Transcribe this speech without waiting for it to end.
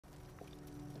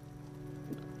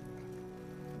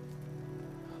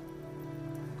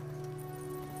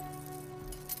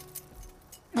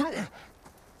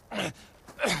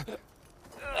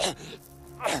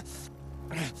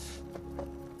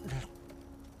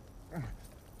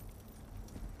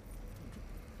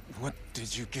What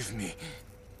did you give me?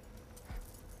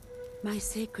 My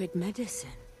sacred medicine.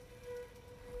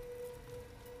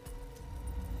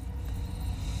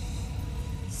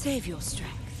 Save your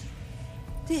strength.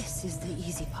 This is the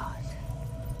easy part.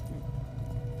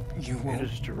 You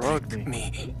just drugged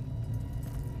me.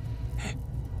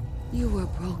 You were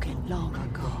broken long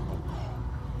ago.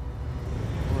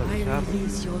 I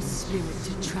release your spirit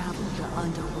to travel the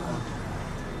underworld.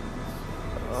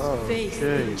 Face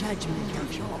the judgment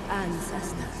of your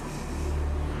ancestors.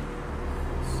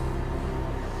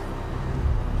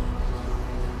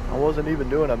 I wasn't even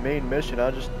doing a main mission,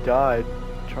 I just died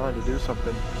trying to do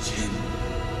something. Jin,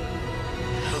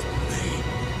 help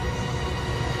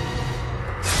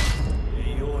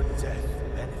me. Your death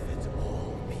benefits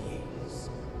all beings.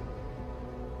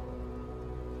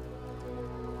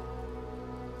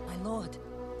 My lord.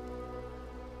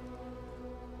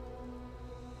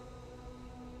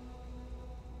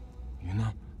 You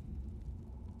know,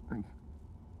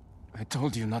 I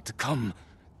told you not to come.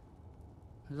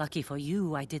 Lucky for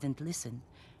you, I didn't listen.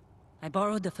 I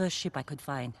borrowed the first ship I could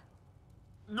find.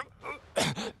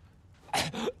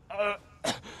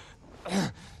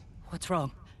 What's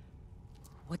wrong?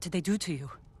 What did they do to you?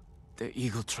 The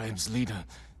Eagle Tribe's leader.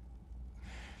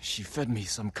 She fed me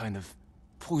some kind of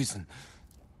poison.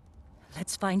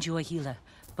 Let's find you a healer,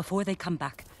 before they come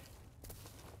back.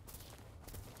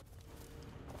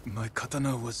 My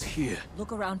katana was here.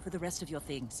 Look around for the rest of your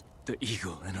things. The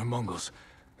Eagle and her Mongols.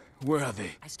 Where are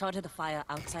they? I started a fire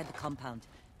outside the compound.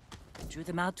 Drew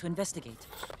them out to investigate.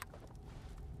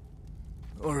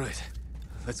 All right,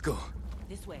 let's go.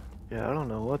 This way. Yeah, I don't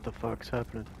know what the fuck's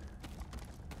happening.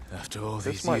 After all these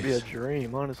This might be a years,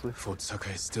 dream, honestly. Fort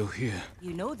Sakai is still here.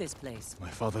 You know this place. My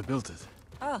father built it.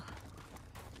 Ah,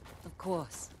 of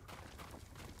course.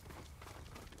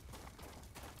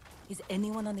 Is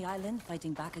anyone on the island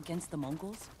fighting back against the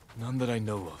Mongols? None that I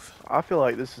know of. I feel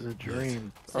like this is a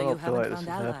dream. So I you don't feel like haven't this is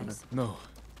found happening. allies? No.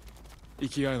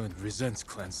 Iki Island resents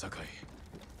Clan Sakai.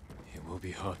 It will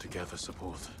be hard to gather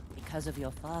support. Because of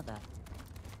your father.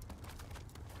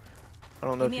 I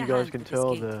don't know Give if me you a guys hand can with this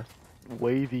tell gate. the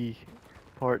wavy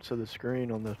parts of the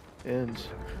screen on the ends,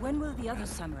 When will the other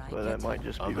samurai but get that might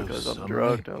just be Other because I'm samurai?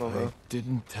 drugged. I don't know. I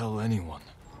didn't tell anyone.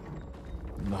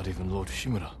 Not even Lord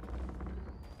Shimura.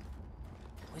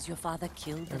 Was your father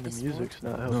killed at And the this music's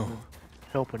not No.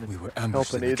 helping. We were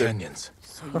ambushed in the either. canyons. fort?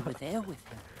 So you were there with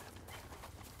him.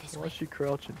 This Why way. is she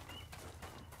crouching?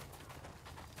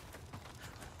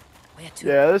 Where to?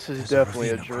 Yeah, this is There's a definitely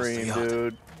a ravine across the dream, yard.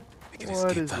 dude. We can What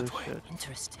escape is that this way. shit?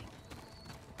 Interesting.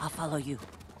 I'll follow you.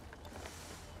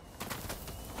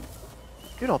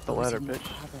 Get off the ladder, Losing your bitch.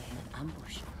 father in an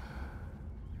ambush.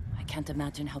 I can't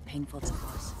imagine how painful that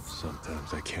was.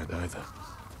 Sometimes I can't either.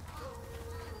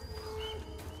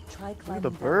 Try Look climbing at the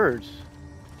down. birds.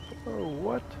 Oh,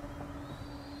 what?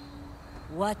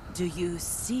 What do you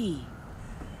see?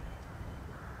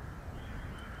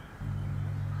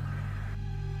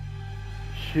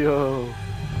 Yo.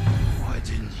 Why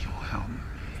didn't you help me?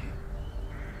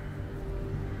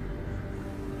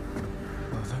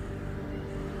 Father?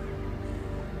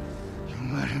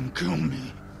 You let him kill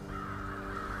me.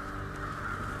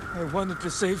 I wanted to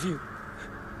save you.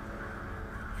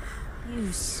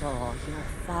 You saw your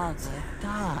father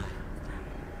die.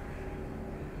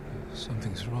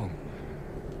 Something's wrong.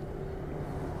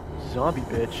 Zombie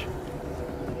bitch.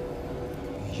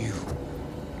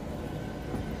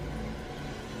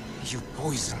 You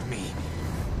poisoned me.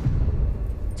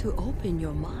 To open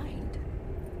your mind,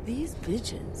 these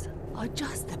visions are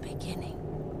just the beginning.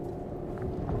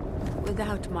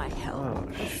 Without my help, Oh,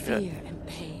 the shit. fear and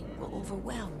pain will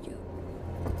overwhelm you.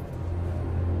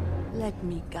 Let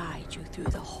me guide you through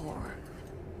the horror.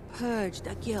 Purge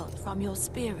the guilt from your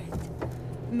spirit.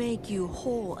 Make you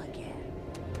whole again.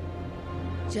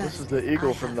 This Just is the as I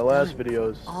eagle from have the last done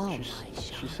videos. for all She my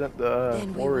she sons. sent the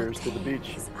Then we will warriors to the tame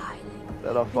beach this island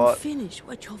that I and fought. finish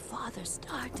what your father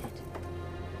started.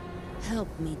 Help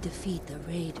me defeat the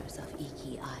raiders of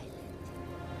Iki Island.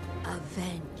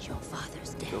 Avenge your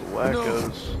father's The death.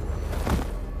 wackos.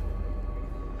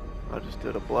 I just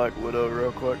did a Black Widow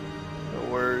real quick.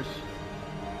 No worries.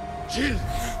 Jill!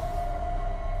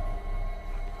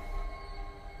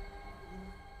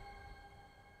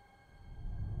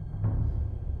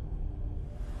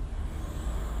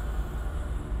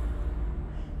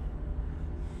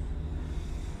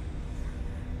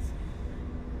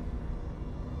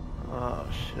 Oh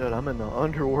shit, I'm in the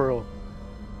underworld.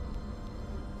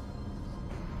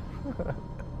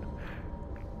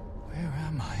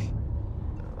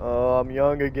 I'm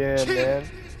young again, man.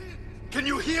 Can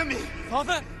you hear me?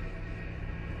 Father?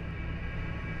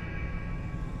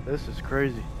 This is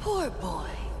crazy. Poor boy.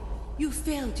 You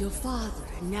failed your father,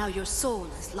 and now your soul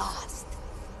is lost.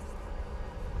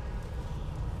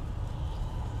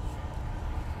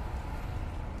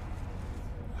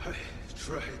 I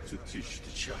tried to teach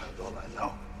the child all I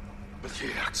know, but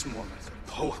he acts more like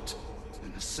a poet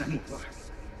than a samurai.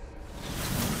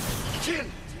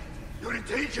 Jin! You're in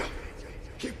danger!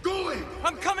 Keep going!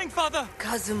 I'm coming, Father!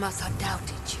 Kazumasa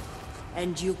doubted you,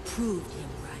 and you proved him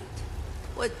right.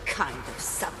 What kind of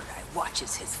samurai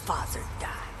watches his father die?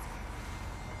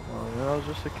 Oh, man, I was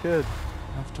just a kid.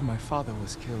 After my father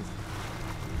was killed,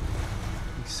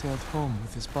 he sailed home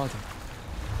with his body.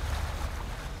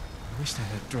 I wished I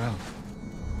had drowned.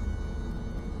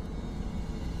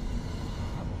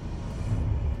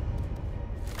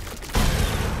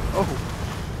 Oh!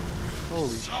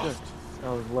 Holy shit. That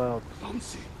was loud.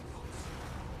 Clumsy.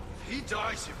 If he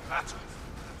dies in battle,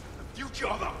 the future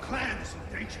of our clan is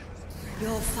in danger.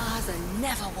 Your father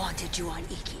never wanted you on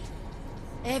Iki.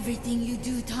 Everything you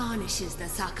do tarnishes the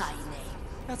Sakai name.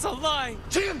 That's a lie!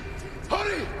 Jin!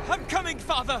 Hurry! I'm coming,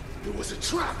 Father! It was a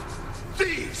trap!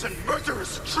 Thieves and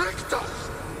murderers tricked us!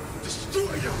 Destroy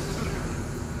them!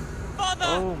 Father!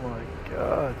 Oh my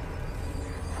god.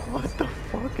 What the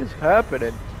fuck is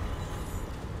happening?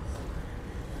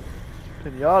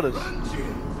 Pinatas. Run,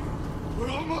 Jin! We're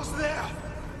almost there!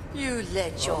 You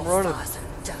let your running. father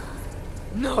die.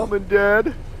 Coming,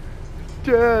 Dad.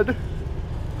 Dad.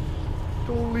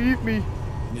 Don't leave me.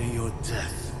 May your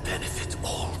death benefit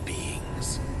all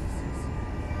beings.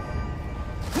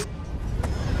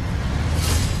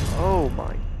 Oh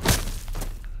my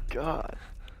god.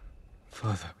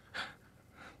 Father.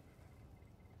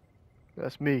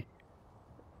 That's me.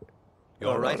 You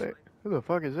alright? Who the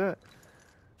fuck is that?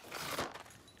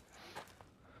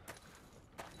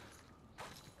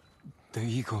 The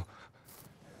eagle.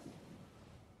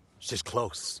 She's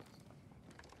close.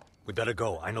 We better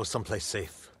go. I know someplace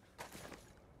safe.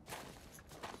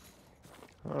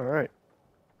 Alright.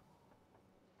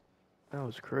 That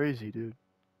was crazy, dude.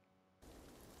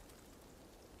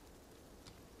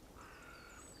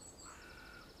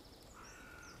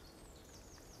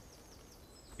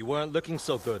 You weren't looking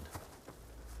so good.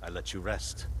 I let you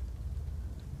rest.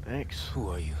 Thanks. Who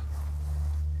are you?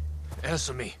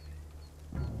 Answer me.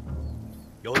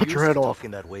 You're Cut used your head to off.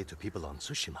 talking that way to people on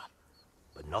Tsushima,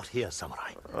 but not here,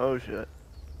 Samurai. Oh shit.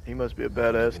 He must be a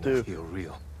badass Even too. if you're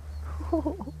real.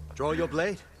 Draw your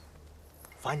blade.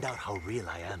 Find out how real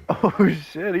I am. Oh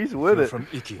shit, he's with You're it. from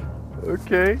Iki.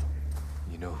 Okay.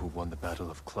 You know who won the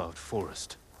Battle of Cloud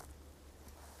Forest?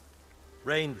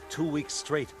 Rained 2 weeks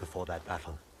straight before that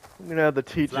battle. I'm gonna have to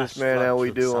teach Flash this man flood how we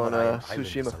killed do on samurai and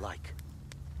islanders Tsushima. alike.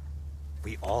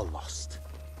 We all lost.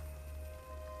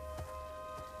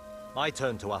 My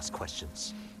turn to ask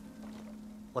questions.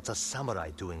 What's a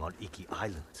samurai doing on Iki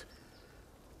Island?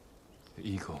 The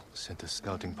Eagle sent a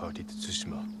scouting party to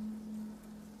Tsushima.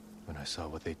 When I saw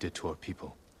what they did to our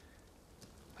people,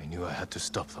 I knew I had to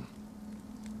stop them.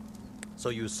 So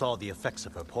you saw the effects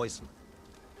of her poison.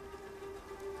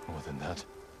 More than that,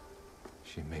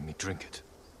 she made me drink it.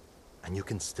 And you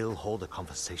can still hold a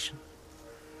conversation?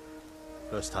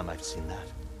 First time I've seen that.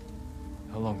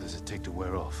 How long does it take to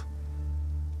wear off?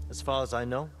 As far as I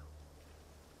know,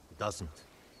 it doesn't.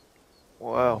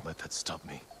 Wow. Don't let that stop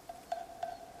me.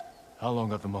 How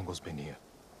long have the Mongols been here?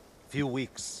 Few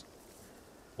weeks.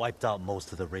 Wiped out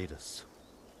most of the raiders.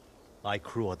 My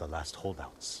crew are the last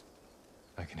holdouts.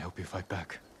 I can help you fight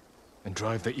back. And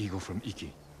drive the Eagle from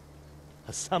Iki.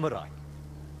 A samurai.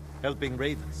 Helping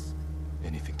raiders.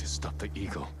 Anything to stop the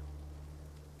Eagle.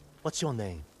 What's your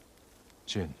name?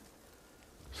 Jin.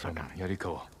 From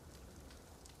Yarikawa.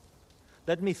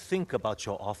 Let me think about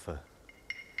your offer.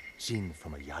 Jin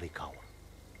from a Yarikawa.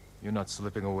 You're not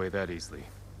slipping away that easily.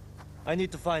 I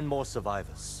need to find more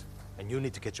survivors. And you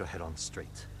need to get your head on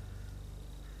straight.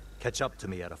 Catch up to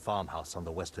me at a farmhouse on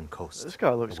the western coast. This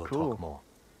guy looks and we'll cool. talk more.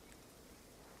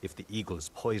 If the Eagle's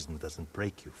poison doesn't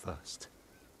break you first.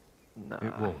 Nah.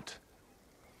 It won't.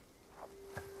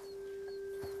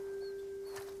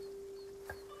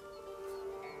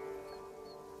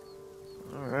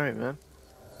 Alright, man.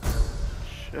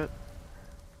 Shit.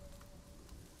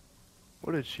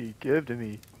 What did she give to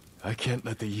me? I can't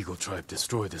let the Eagle tribe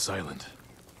destroy this island.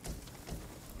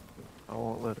 I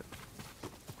won't let it.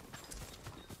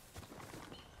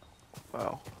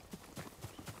 Wow.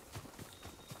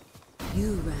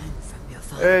 You ran from your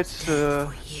father's It's death a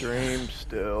for years. dream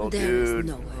still, There is dude.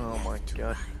 nowhere Oh left my to god.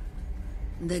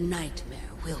 run. The nightmare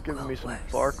will It's giving grow me some worse.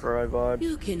 Far Cry vibes.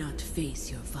 You cannot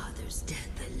face your father's death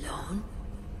alone.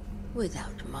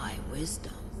 Without my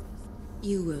wisdom,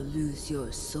 you will lose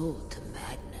your soul to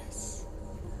madness.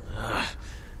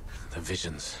 The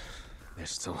visions. They're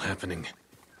still happening.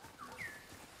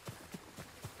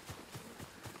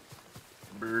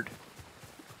 Bird.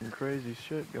 Some crazy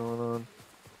shit going on.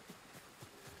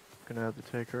 Gonna have to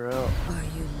take her out. Are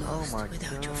you lost my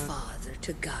without your God. father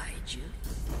to guide you?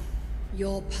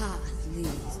 Your path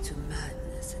leads to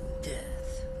madness and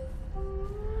death.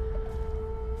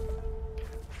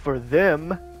 For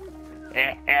them.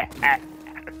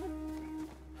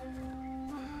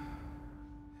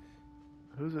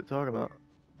 Who's it talking about?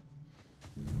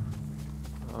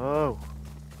 Oh.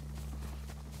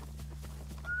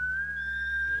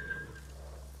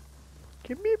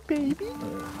 Come here, baby.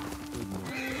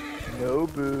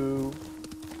 Nobu.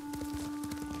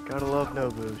 Gotta love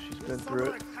Nobu. She's been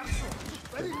through it. She's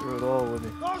been through it all with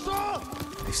me.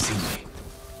 They've seen me.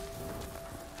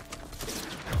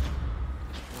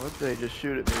 What'd they just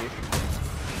shoot at me?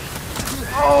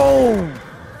 Oh!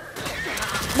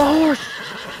 My horse!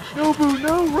 Nobu,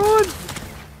 no, run!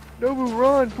 Nobu,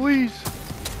 run, please!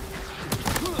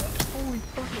 Holy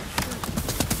fucking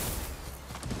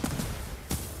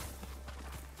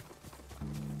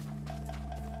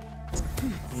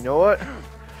shit. You know what?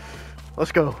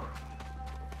 Let's go.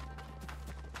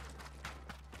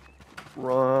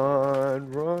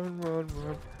 Run, run, run,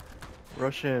 run.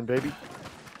 Rush in, baby.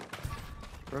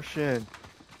 Rush in.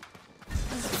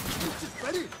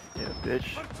 Yeah,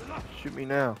 bitch. Shoot me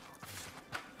now.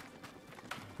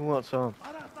 Who wants some?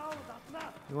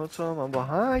 You want some? I'm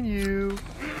behind you.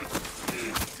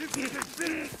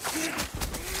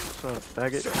 What's up,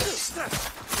 faggot?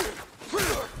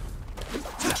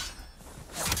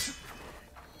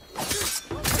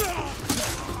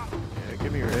 Yeah,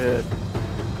 give me your head.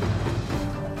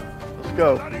 Let's go.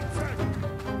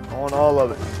 I want all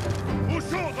of it.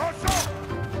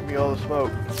 Give me all the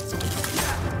smoke.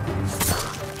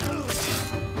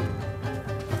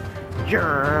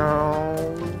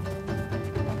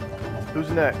 Who's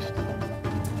next?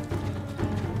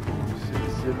 This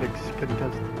is the next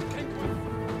contestant.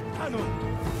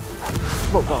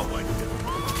 Smoke bomb.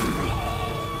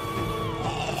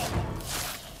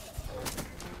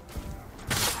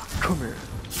 Come here.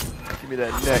 Give me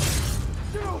that neck.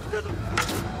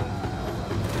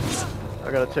 I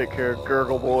gotta take care of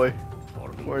Gurgle Boy.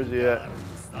 Where's he at?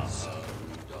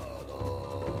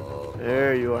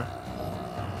 There you are.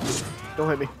 Don't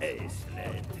hit me.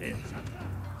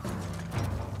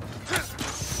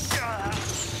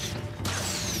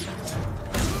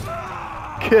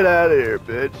 Get out of here,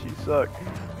 bitch. You suck.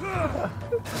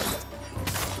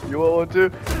 You want one too?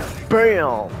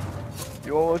 Bam!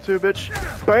 You want one too, bitch?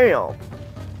 Bam!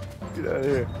 Get out of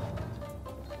here.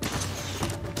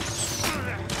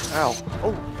 Ow.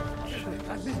 Oh, shit.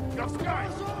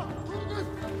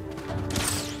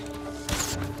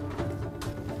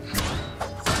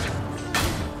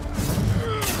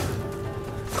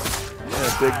 Yeah,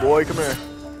 big boy, come here.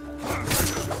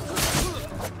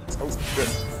 Oh, shit.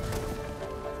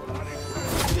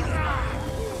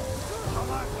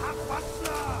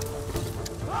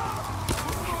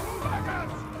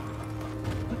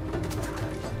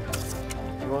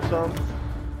 You want some?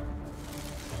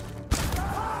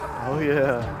 Oh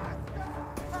yeah.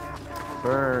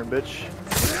 Burn, bitch.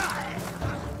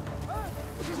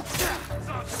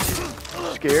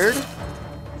 Scared?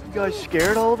 You guys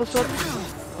scared all of a sudden?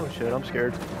 Oh shit, I'm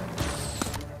scared.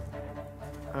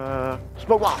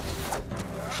 Smoke bomb!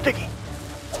 Sticky!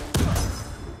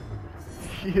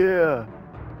 Yeah!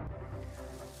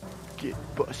 Get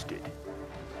busted.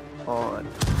 On.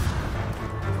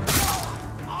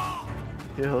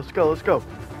 Yeah, let's go, let's go.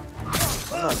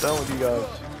 I'm not done with you guys.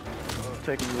 I'm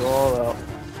taking you all out.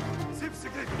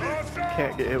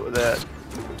 Can't get hit with that.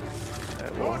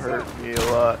 That will hurt me a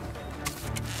lot.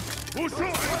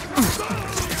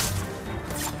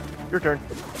 Your turn.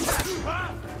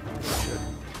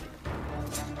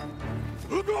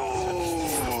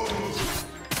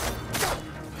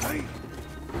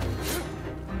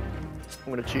 I'm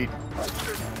gonna cheat.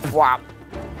 Wow.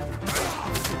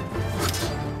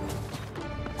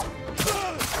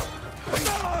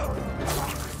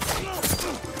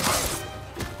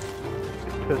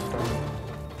 Pissed on him.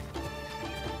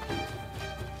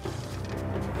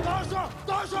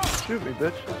 Shoot me,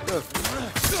 bitch. Let's go.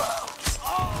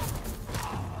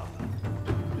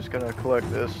 Just gonna collect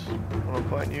this when I'm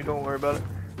fighting you. Don't worry about it.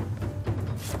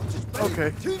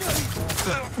 Okay.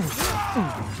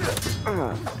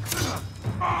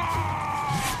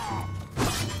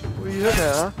 What are you hitting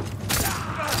at, huh?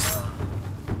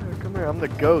 Here, come here. I'm the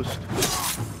ghost.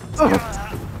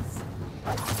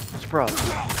 Surprise.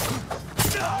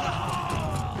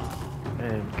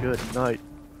 Good night.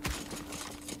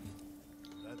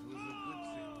 That was a good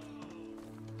thing.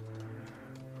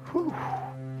 Whew.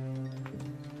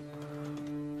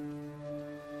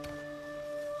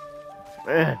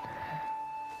 Man.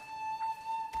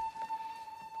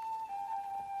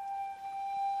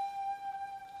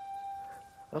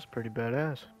 That's pretty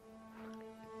badass.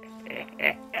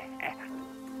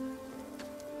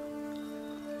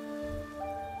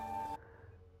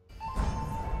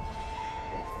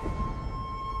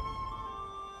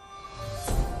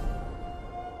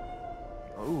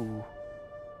 Oh.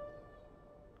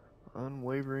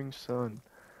 Unwavering sun.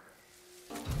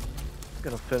 I'm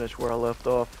gonna finish where I left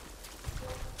off.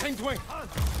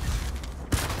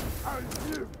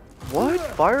 What?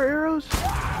 Fire arrows?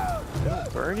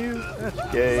 Don't burn you?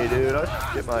 That's gay, dude. I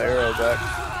should get my arrow back.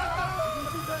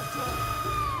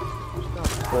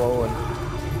 Stop blowing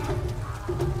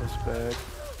this bag.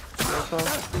 You want some?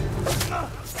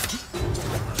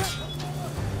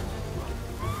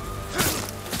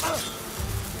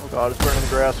 Oh god, it's burning the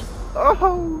grass.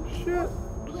 Oh shit!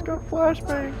 Just got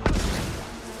flashbang.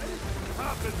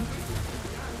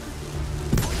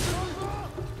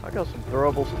 I got some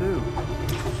throwables too.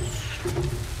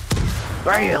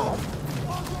 Bam!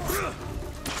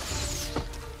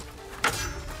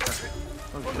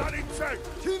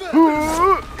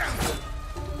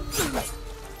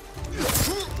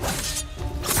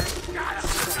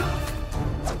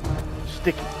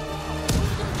 Sticky.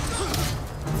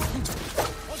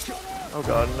 Oh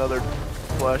god, another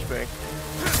flashbang.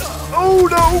 Oh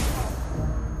no!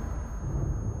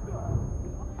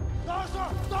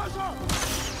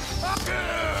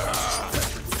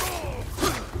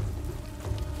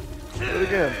 Do it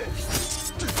again.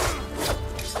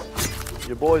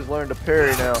 Your boys learned to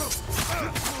parry now.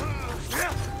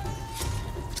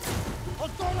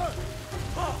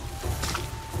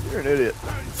 You're an idiot.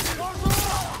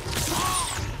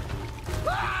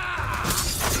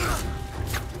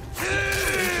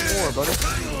 More, buddy.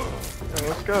 Yeah,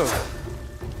 let's go.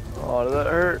 Oh, did that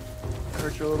hurt?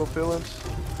 Hurt your little feelings?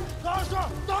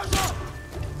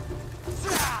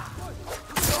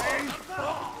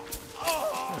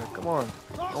 Yeah, come on.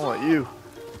 I want you.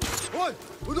 I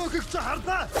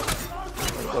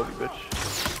love you, bitch.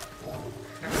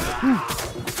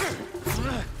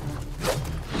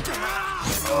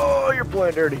 Oh, you're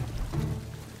playing dirty.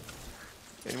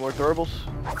 Any more throwables?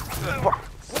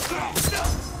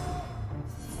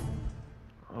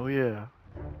 Oh yeah.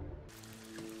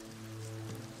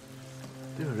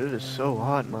 Dude, it is so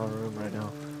hot in my room right now.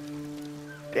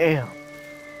 Damn.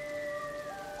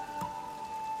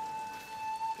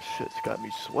 Shit's got me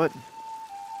sweating.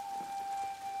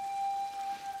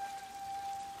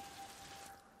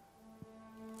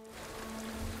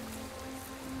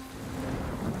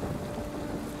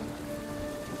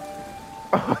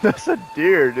 Oh, that's a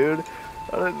deer, dude.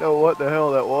 I didn't know what the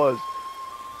hell that was.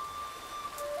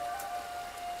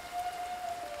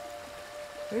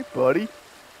 Hey, buddy.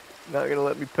 Not gonna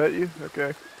let me pet you?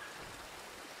 Okay.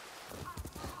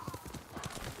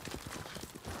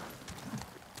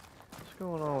 What's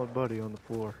going on with Buddy on the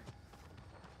floor?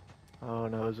 Oh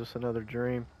no, is this another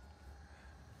dream?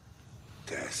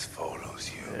 Death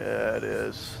follows you. Yeah, it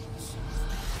is.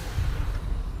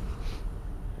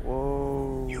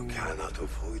 Whoa. You cannot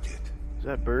avoid it. Is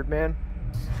that Birdman?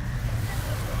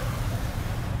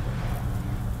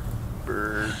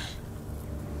 Bird.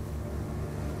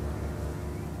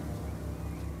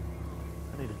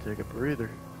 I need to take a breather.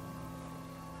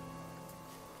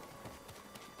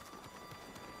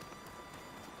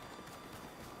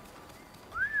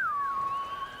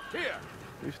 Here.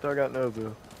 At least I got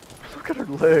Nobu. Look at her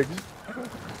legs.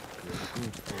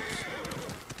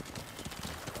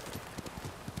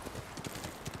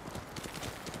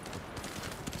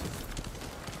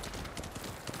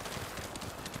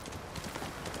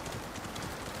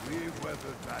 We've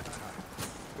weathered that time.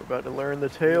 We're about to learn the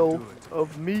tale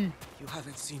of me. You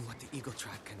haven't seen what the Eagle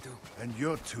Tribe can do. And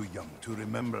you're too young to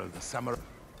remember the samurai.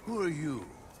 Who are you?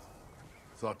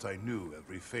 Thought I knew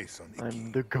every face on Iki.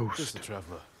 I'm the Just ghost. a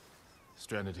traveler,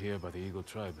 stranded here by the Eagle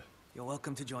Tribe. You're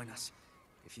welcome to join us.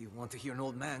 If you want to hear an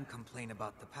old man complain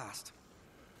about the past.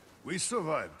 We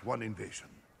survived one invasion,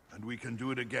 and we can do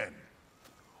it again.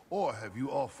 Or have you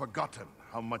all forgotten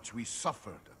how much we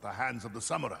suffered at the hands of the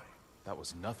samurai? That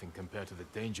was nothing compared to the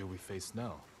danger we face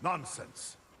now.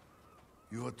 Nonsense.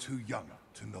 You are too young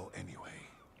to know anyway.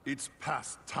 It's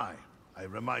past time I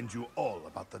remind you all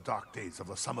about the dark days of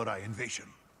the samurai invasion.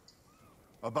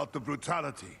 About the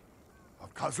brutality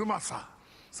of Kazumasa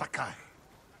Sakai.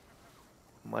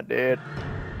 My dad.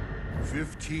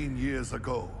 15 years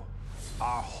ago,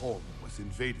 our home was was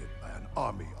invaded by an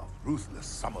army of ruthless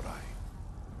samurai.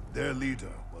 Their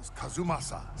leader was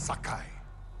Kazumasa Sakai,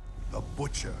 the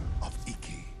Butcher of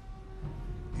Iki.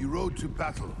 He rode to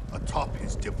battle atop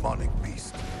his demonic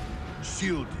beast,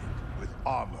 shielded with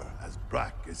armor as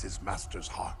black as his master's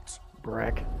heart.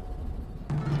 Brack.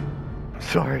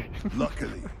 Sorry.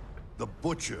 Luckily, the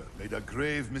Butcher made a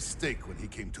grave mistake when he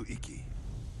came to Iki.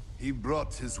 He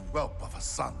brought his whelp of a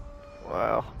son.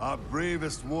 Wow. Our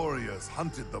bravest warriors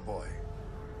hunted the boy,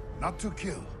 not to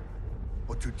kill,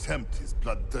 but to tempt his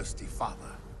bloodthirsty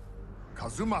father.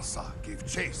 Kazumasa gave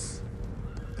chase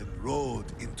and rode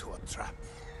into a trap.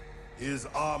 His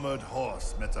armored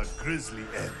horse met a grisly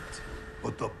end,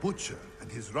 but the Butcher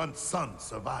and his runt son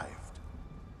survived,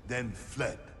 then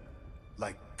fled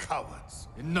like cowards.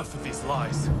 Enough of these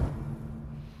lies.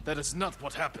 That is not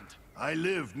what happened. I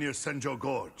lived near Senjo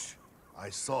Gorge. I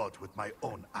saw it with my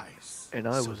own eyes. And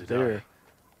I So was did there.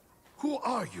 Who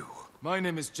are you? My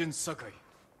name is Jin Sakai.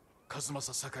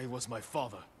 Kazumasa Sakai was my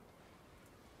father.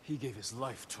 He gave his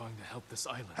life trying to help this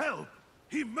island. Help!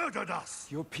 He murdered us!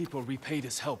 Your people repaid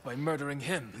his help by murdering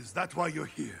him. Is that why you're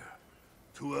here?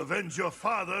 To avenge your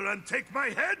father and take my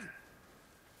head?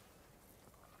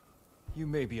 You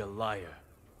may be a liar,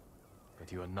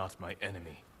 but you are not my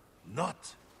enemy.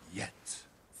 Not yet.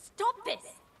 Stop this!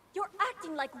 You're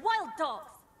acting like wild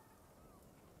dogs!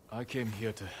 I came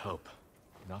here to help,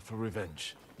 not for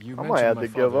revenge. You I might mentioned have my to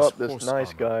give father's up this horse nice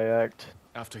armor. guy act.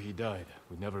 After he died,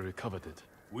 we never recovered it.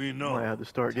 We I know. might have to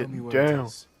start Tell me getting where it down.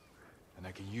 is, and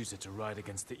I can use it to ride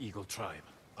against the Eagle tribe.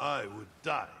 I would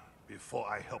die before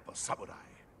I help a samurai.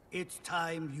 It's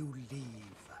time you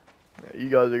leave. Yeah, you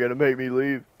guys are gonna make me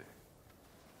leave.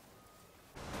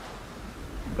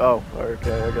 Oh,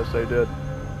 okay, I guess they did.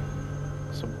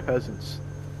 Some peasants.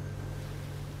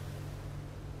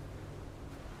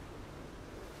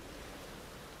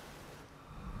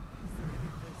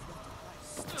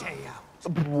 Stay out.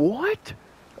 What?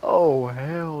 Oh,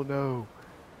 hell no.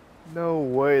 No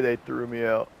way they threw me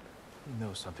out. He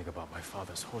knows something about my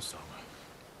father's horse armor,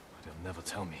 but he'll never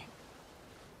tell me.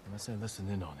 Unless I listen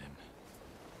in on him,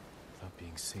 without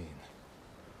being seen.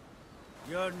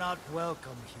 You're not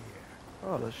welcome here.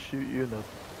 Oh, let's shoot you in the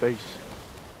face.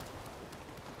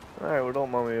 Alright, well, don't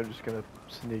mind me. I'm just gonna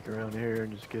sneak around here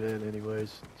and just get in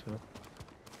anyways. So,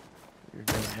 you're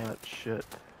doing hot shit.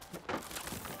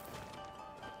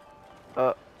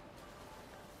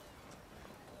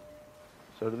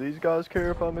 So do these guys care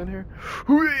if I'm in here?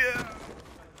 Yeah.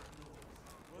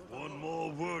 One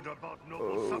more word about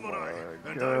noble Oh samurai,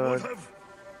 my and I would God. have...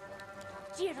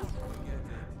 Jiro!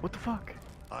 What the fuck?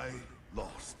 I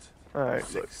lost Alright,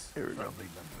 look. 6 Here we go. family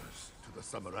members to the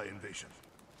samurai invasion.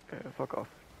 Yeah, fuck off.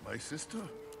 My sister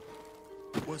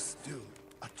was still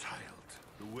a child.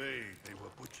 The way they were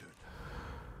butchered.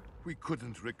 We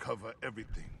couldn't recover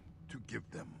everything to give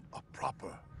them a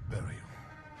proper burial.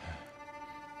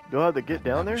 Do I have to get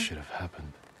down Never there? should have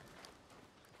happened.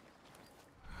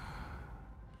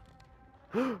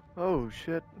 Oh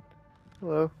shit.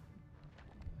 Hello.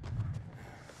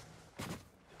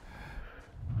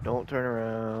 Don't turn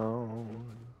around.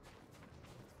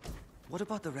 What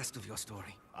about the rest of your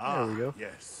story? Ah, we go.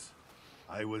 yes.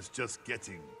 I was just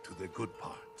getting to the good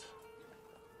part.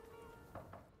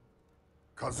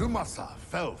 Kazumasa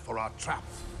fell for our trap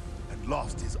and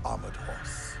lost his armored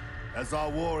horse. As our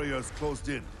warriors closed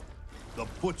in, the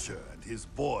Butcher and his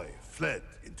boy fled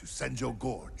into Senjo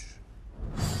Gorge.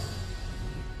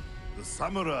 The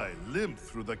samurai limped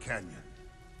through the canyon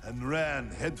and ran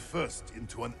headfirst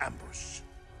into an ambush.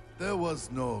 There was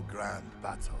no grand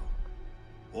battle.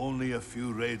 Only a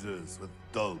few raiders with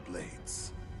dull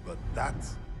blades. But that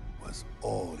was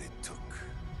all it took.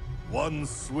 One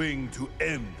swing to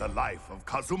end the life of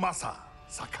Kazumasa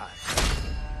Sakai.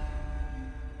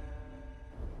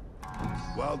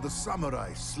 While the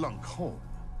samurai slunk home,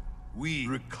 we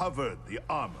recovered the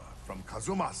armor from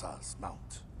Kazumasa's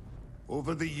mount.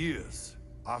 Over the years,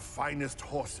 our finest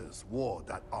horses wore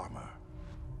that armor.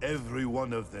 Every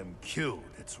one of them killed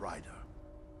its rider,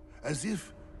 as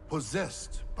if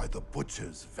possessed by the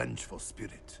Butcher's vengeful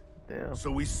spirit. Damn.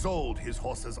 So we sold his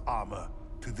horse's armor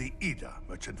to the Ida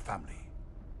merchant family.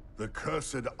 The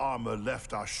cursed armor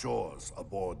left our shores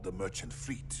aboard the merchant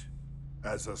fleet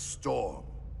as a storm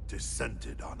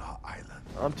descended on our island.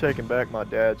 I'm taking back my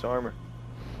dad's armor.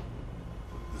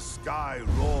 The sky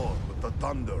roared with the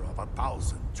thunder of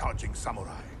 1,000 charging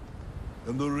samurai,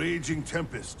 and the raging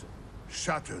tempest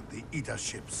shattered the Ida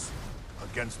ships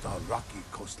against our rocky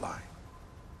coastline.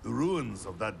 The ruins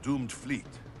of that doomed fleet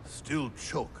still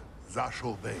choke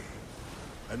Zasho Bay,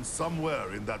 and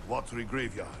somewhere in that watery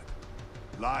graveyard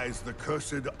lies the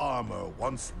cursed armor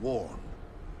once worn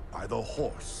by the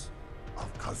horse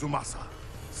of Kazumasa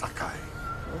Sakai.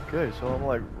 Okay, so I'm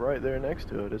like right there next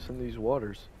to it. It's in these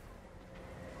waters.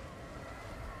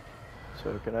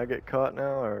 So can I get caught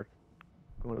now, or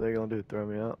what are they gonna do? Throw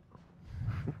me out?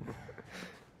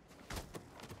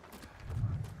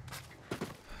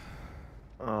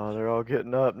 Oh, they're all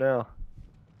getting up now.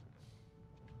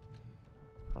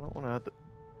 I don't want to have to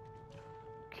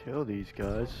kill these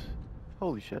guys.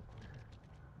 Holy shit.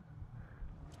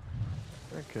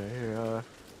 Okay, here,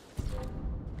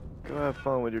 go have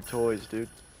fun with your toys, dude.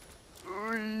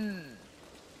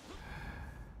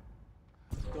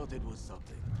 Thought it was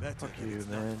something better. Fuck you,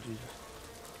 man. Jesus.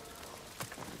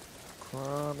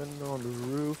 Climbing on the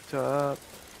rooftop.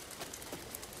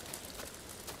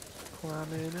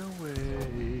 Climbing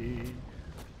away.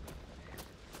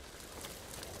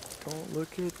 Don't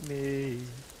look at me.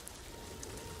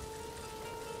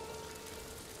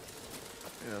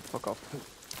 Yeah, fuck off.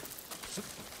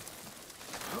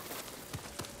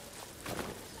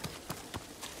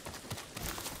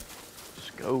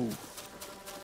 Let's go.